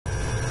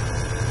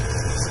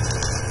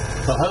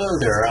Well, hello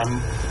there. I'm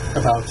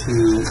about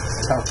to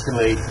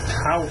calculate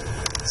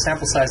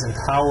sample size and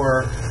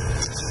power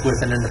with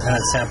an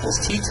independent samples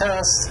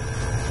t-test.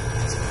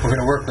 We're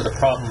going to work with a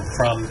problem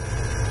from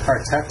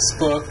our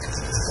textbook,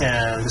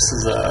 and this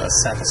is a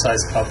sample size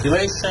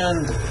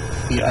calculation.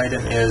 The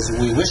item is,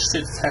 we wish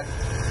to detect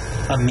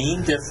a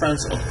mean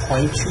difference of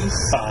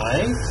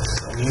 0.25.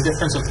 So a mean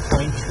difference of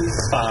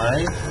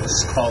 0.25,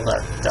 let's call that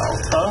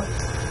delta.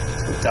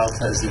 So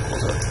delta is equal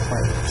to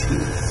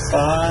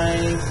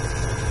 0.25.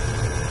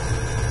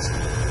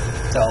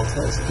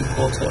 Delta is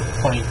equal to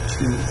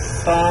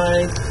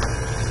 0.25.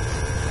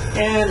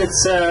 And it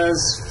says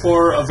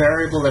for a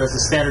variable that has a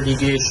standard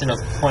deviation of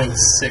 0.67,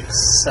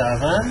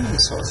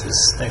 so let's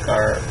just think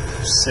our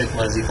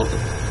sigma is equal to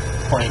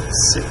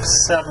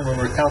 0.67. When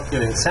we're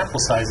calculating sample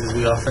sizes,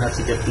 we often have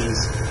to get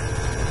these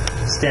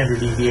standard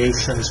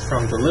deviations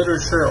from the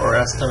literature or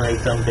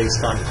estimate them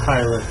based on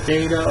pilot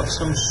data of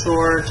some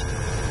sort.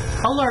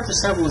 How large a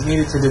sample is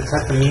needed to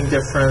detect the mean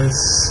difference,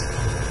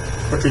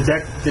 or to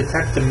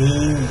detect the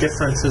mean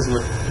differences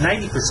with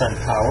 90%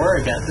 power?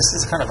 Again, this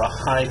is kind of a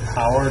high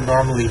power.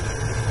 Normally,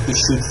 we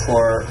shoot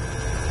for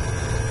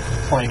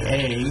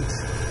 0.8.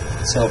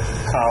 So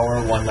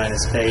power 1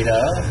 minus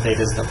beta.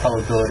 Beta is the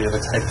probability of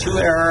a type 2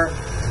 error,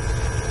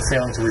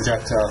 failing to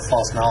reject a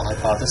false null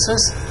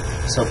hypothesis.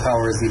 So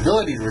power is the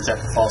ability to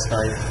reject a false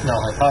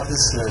null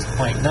hypothesis, and is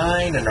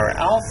 0.9. And our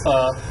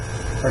alpha,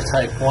 or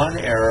type 1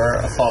 error,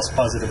 a false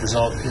positive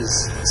result,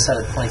 is set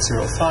at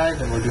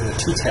 0.05, and we're doing a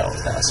two-tailed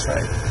test,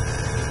 right?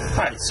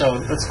 Alright, so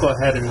let's go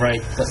ahead and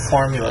write the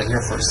formula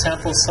here for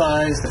sample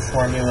size. The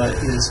formula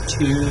is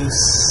 2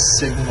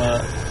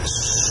 sigma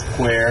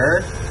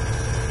squared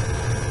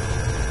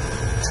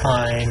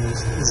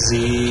times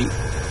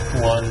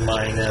z1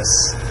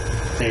 minus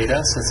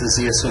beta, so it's a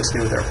z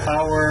associated with our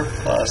power,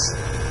 plus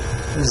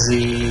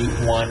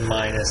z1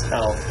 minus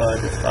alpha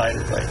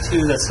divided by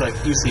 2. That's like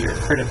usually your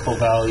critical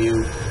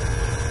value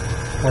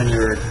when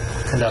you're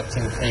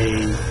conducting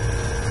a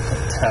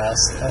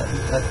test,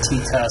 a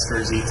t-test or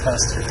a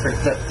z-test.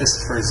 This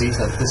is for a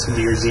z-test. This would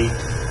be your z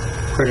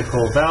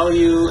critical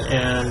value,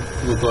 and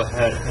we'll go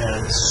ahead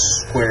and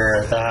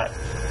square that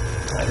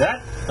like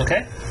that.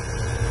 Okay?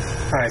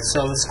 Alright,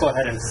 so let's go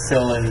ahead and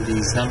fill in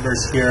these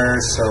numbers here.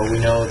 So we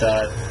know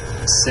that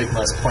sigma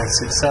is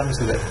 0.67,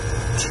 so we get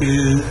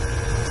 2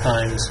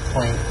 times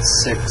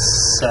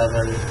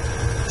 0.67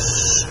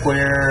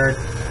 squared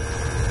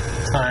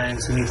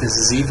times, we need this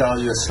z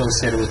value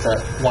associated with the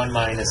 1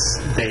 minus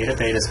beta.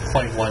 Beta is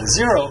 0.10,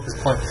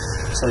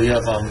 so you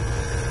have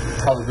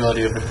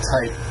probability of a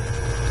type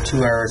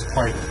 2 error is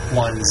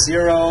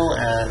 0.10,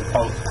 and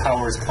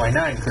power is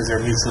 0.9, because they're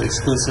mutually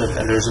exclusive,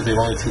 and those are the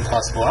only two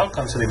possible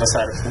outcomes, so they must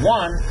add up to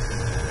 1.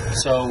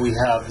 So we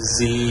have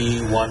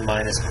z1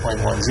 minus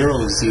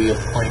 0.10, z of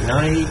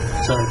 0.90.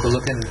 So if we're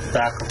looking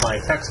back of my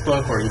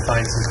textbook, or you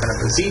find some kind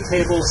of a z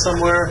table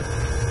somewhere,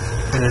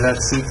 and in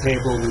that z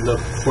table we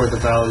look for the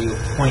value of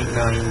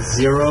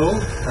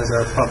 0.90 as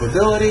our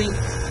probability.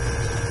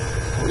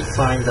 We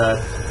find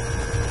that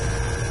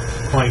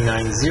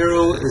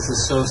 0.90 is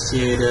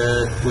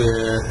associated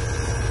with,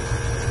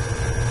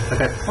 I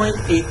got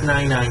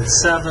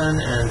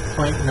 0.8997 and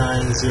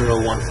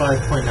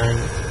 0.9015,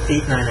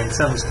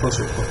 0.8997 is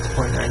closer to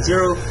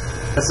 0.90.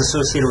 That's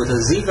associated with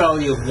a z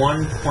value of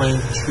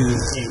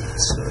 1.28.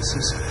 So this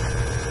is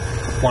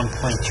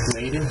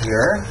 1.28 in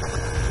here.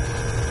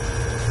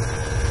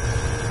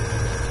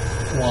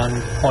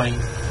 1.2.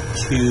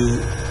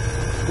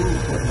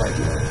 What am I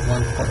doing?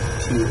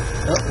 1.2.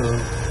 Uh-oh.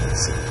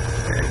 Let's see.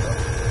 There you go.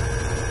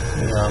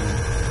 Let me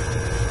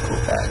go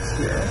back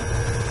here.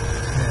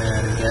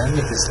 And again,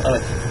 make this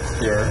elegant and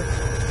clear.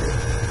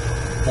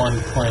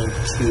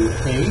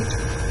 1.28.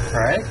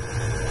 Alright?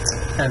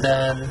 And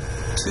then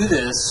to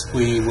this,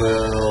 we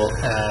will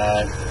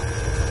add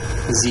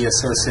the z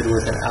associated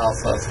with an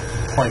alpha of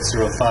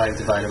 0.05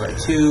 divided by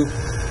 2.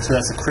 So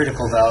that's a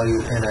critical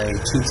value in a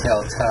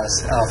two-tailed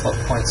test, alpha of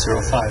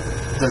 0.05.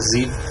 The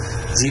z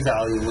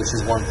value, which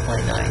is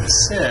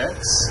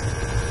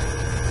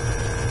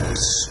 1.96. We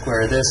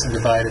square this and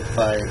divide it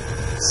by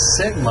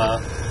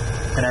sigma.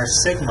 And our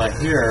sigma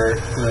here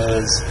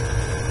was,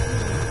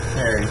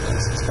 there you go,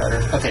 this is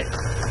better. Okay,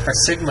 our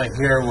sigma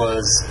here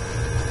was,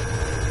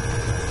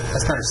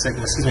 that's not our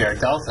sigma, excuse me, our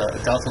delta.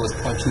 Delta was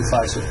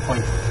 0.25, so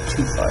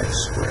 0.25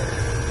 squared.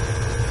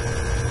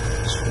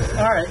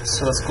 Alright,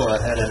 so let's go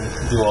ahead and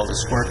do all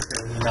this work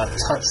here. Let me not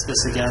touch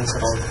this again so I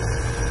don't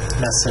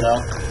mess it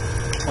up.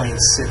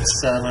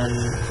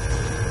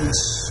 0.67, we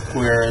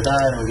square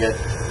that, and we get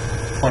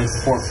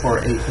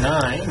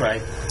 0.4489,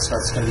 right? So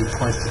that's going to be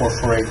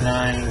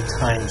 0.4489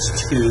 times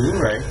 2,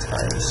 right?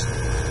 Times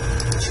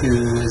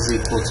 2 is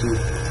equal to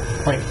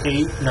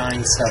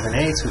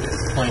 0.8978, so we get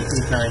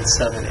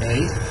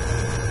 0.8978.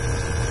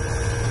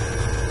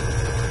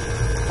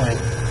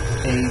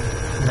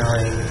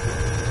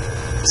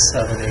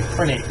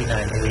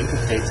 0.8978,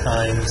 okay,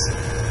 times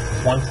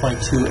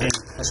 1.28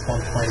 plus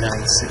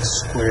 1.96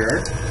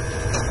 squared.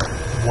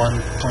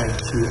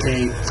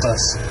 1.28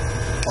 plus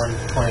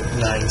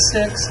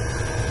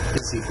 1.96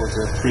 is equal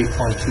to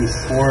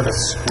 3.24. To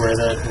square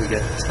that, we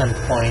get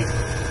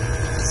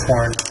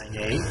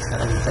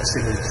 10.498. That's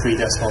going to be 3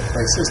 decimal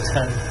places.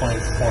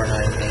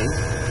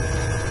 10.498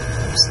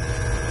 times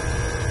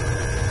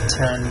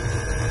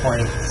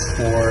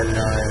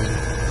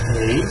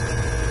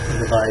 10.498.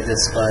 Divide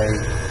this by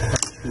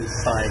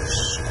 0.25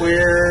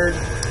 squared.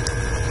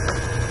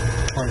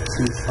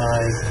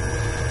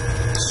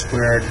 0.25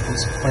 squared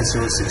equals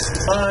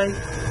 0.0625.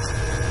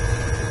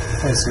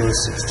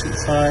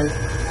 0.0625.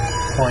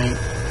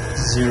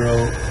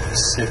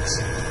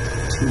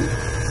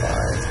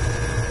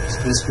 0.0625. So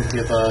this would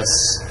give us,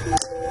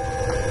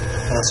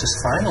 let's just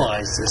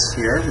finalize this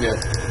here. We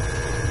have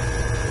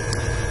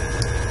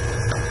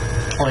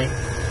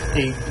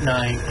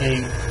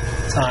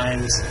 0.898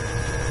 times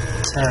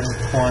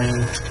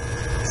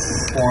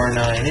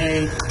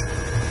 10.498.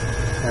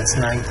 That's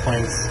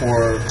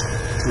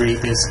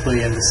 9.43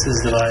 basically, and this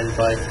is divided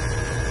by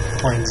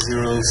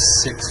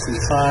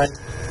 0.0625.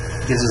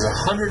 Gives us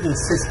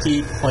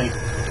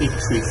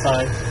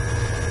 150.835.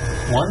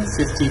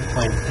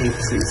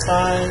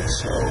 150.835.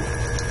 So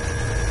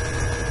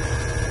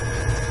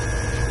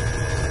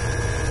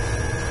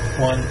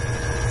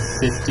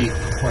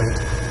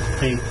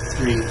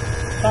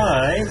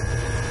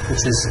 150.835,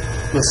 which is,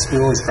 we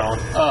always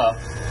round up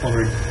when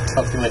we're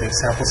calculating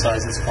sample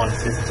size. It's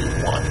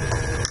 151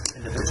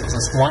 individuals.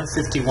 That's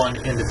 151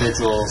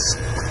 individuals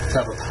to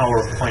have a power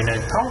of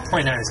 0.9. Power of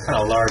 0.9 is kind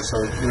of large,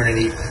 so you're going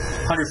to need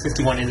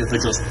 151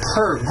 individuals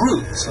per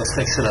group. So let's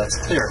make sure that's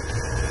clear.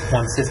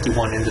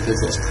 151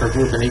 individuals per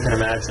group, and you can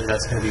imagine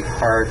that's going to be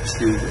hard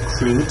to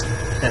recruit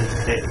and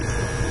pay.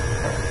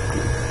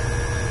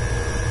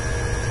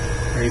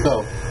 There you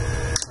go.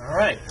 All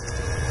right.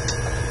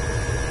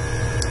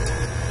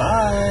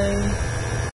 Bye.